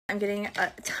I'm getting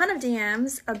a ton of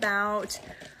DMs about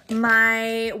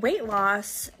my weight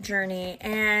loss journey,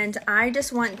 and I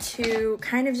just want to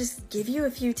kind of just give you a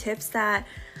few tips that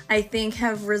I think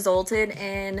have resulted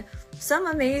in some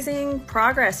amazing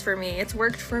progress for me. It's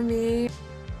worked for me.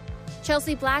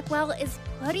 Chelsea Blackwell is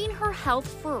putting her health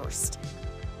first.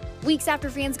 Weeks after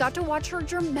fans got to watch her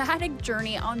dramatic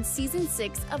journey on season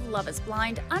 6 of Love is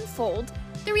Blind unfold,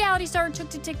 the reality star took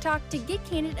to TikTok to get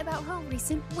candid about her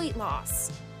recent weight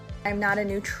loss. I'm not a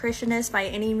nutritionist by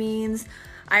any means.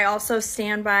 I also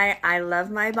stand by, I love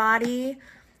my body.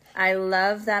 I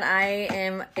love that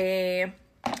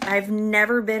I've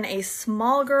never been a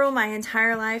small girl my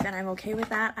entire life, and I'm okay with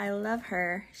that. I love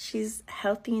her. She's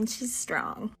healthy and she's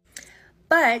strong.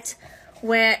 But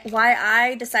why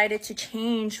I decided to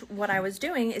change what I was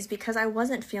doing is because I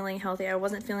wasn't feeling healthy. I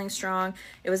wasn't feeling strong.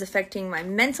 It was affecting my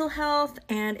mental health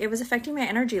and it was affecting my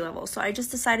energy level. So I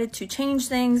just decided to change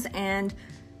things, and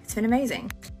it's been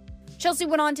amazing. Chelsea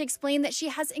went on to explain that she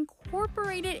has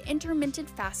incorporated intermittent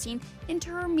fasting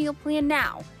into her meal plan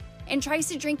now and tries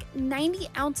to drink 90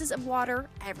 ounces of water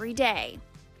every day.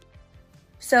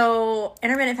 So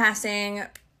intermittent fasting,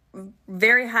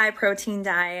 very high protein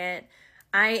diet.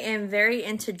 I am very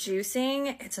into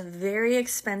juicing. It's a very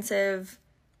expensive,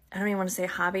 I don't even want to say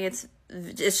hobby. It's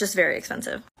just very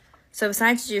expensive. So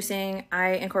besides juicing, I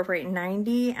incorporate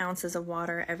 90 ounces of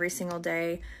water every single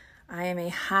day. I am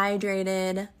a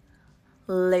hydrated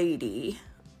lady.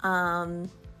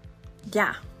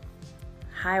 Yeah,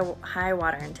 high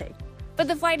water intake. But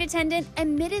the flight attendant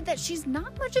admitted that she's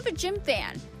not much of a gym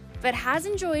fan, but has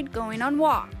enjoyed going on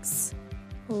walks.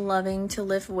 Loving to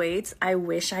lift weights. I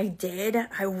wish I did.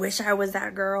 I wish I was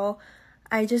that girl.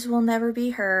 I just will never be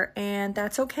her, and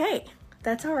that's okay.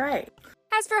 That's all right.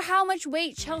 As for how much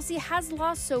weight Chelsea has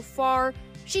lost so far,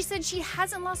 she said she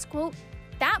hasn't lost, quote,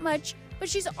 that much, but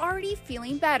she's already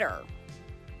feeling better.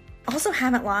 Also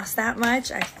haven't lost that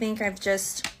much. I think I've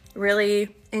just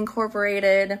really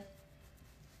incorporated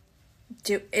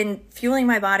in fueling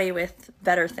my body with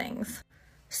better things.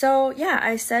 So yeah,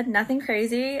 I said nothing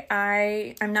crazy.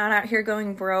 I'm not out here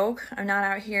going broke. I'm not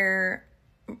out here,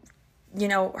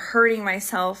 hurting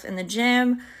myself in the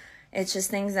gym. It's just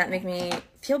things that make me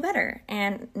feel better.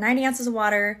 And 90 ounces of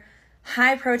water,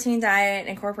 high protein diet,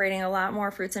 incorporating a lot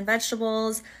more fruits and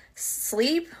vegetables,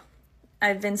 sleep.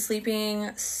 I've been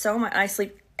sleeping so much. I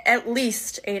sleep at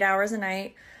least 8 hours a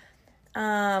night,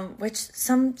 which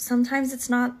sometimes it's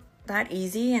not that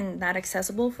easy and that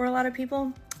accessible for a lot of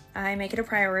people. I make it a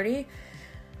priority.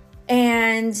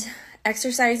 And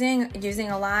exercising,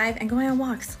 using Alive, and going on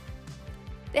walks.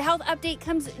 The health update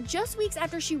comes just weeks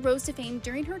after she rose to fame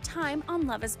during her time on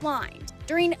Love is Blind.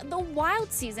 During the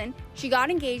Wild season, she got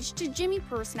engaged to Jimmy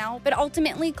Personal, but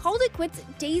ultimately called it quits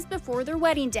days before their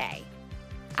wedding day.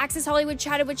 Access Hollywood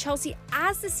chatted with Chelsea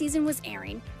as the season was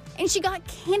airing, and she got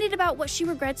candid about what she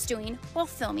regrets doing while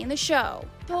filming the show.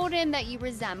 Told him that you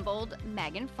resembled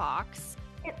Megan Fox.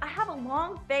 I have a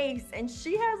long face, and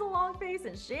she has a long face,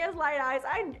 and she has light eyes.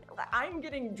 I'm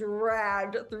getting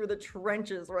dragged through the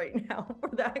trenches right now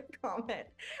for that comment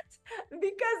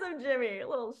because of Jimmy. A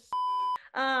little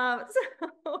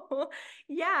so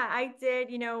yeah, I did,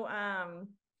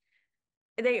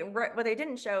 what they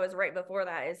didn't show is right before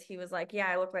that is he was like, yeah,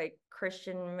 I look like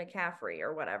Christian McCaffrey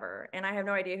or whatever. And I have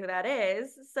no idea who that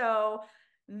is. So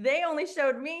they only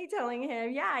showed me telling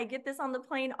him, yeah, I get this on the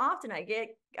plane often. I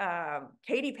get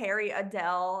Katy Perry,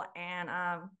 Adele, and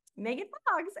Megan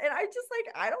Fox. And I just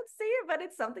I don't see it, but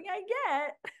it's something I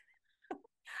get.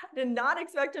 Did not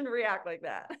expect him to react like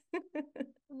that.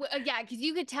 Yeah, because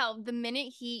you could tell the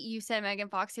minute you said Megan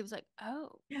Fox, he was like,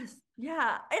 oh. Yes.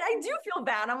 Yeah. And I do feel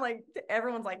bad. I'm like,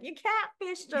 everyone's like, you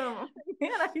catfished him.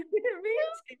 Man, I didn't mean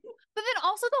to. But then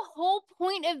also the whole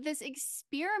point of this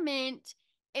experiment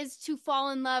is to fall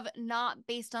in love not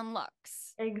based on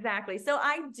looks. Exactly. So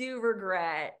I do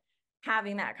regret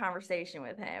having that conversation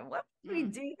with him. Why did we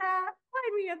do that? Why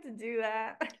did we have to do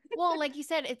that? Well, like you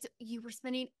said, you were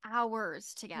spending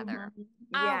hours together.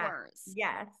 Yeah. Hours.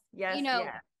 Yes.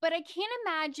 But I can't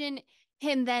imagine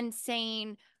him then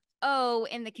saying, oh,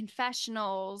 in the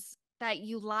confessionals that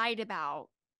you lied about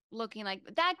looking like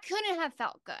that couldn't have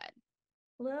felt good.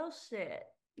 Little shit.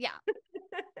 Yeah.